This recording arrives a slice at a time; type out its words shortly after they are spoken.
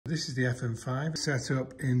This is the FM5 set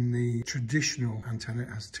up in the traditional antenna. It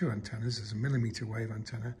has two antennas. There's a millimeter wave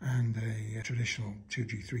antenna and a traditional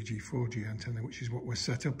 2G, 3G, 4G antenna, which is what we're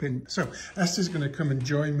set up in. So Esther's going to come and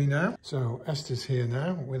join me now. So Esther's here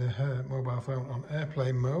now with her mobile phone on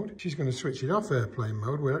airplane mode. She's going to switch it off airplane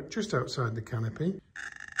mode. We're just outside the canopy. And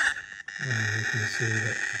you can see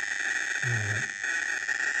that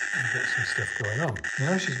we've got some stuff going on.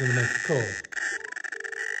 Now she's going to make a call.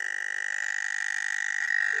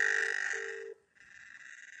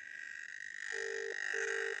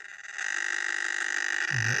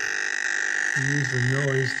 We use the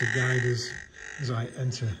noise to guide us as I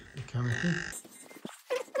enter the canopy.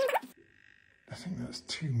 I think that's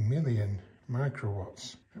 2 million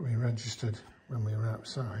microwatts that we registered when we were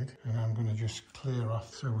outside, and I'm going to just clear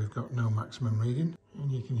off so we've got no maximum reading.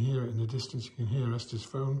 And you can hear it in the distance. You can hear Esther's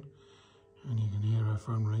phone, and you can hear her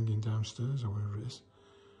phone ringing downstairs or wherever it is,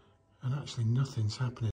 and actually nothing's happening.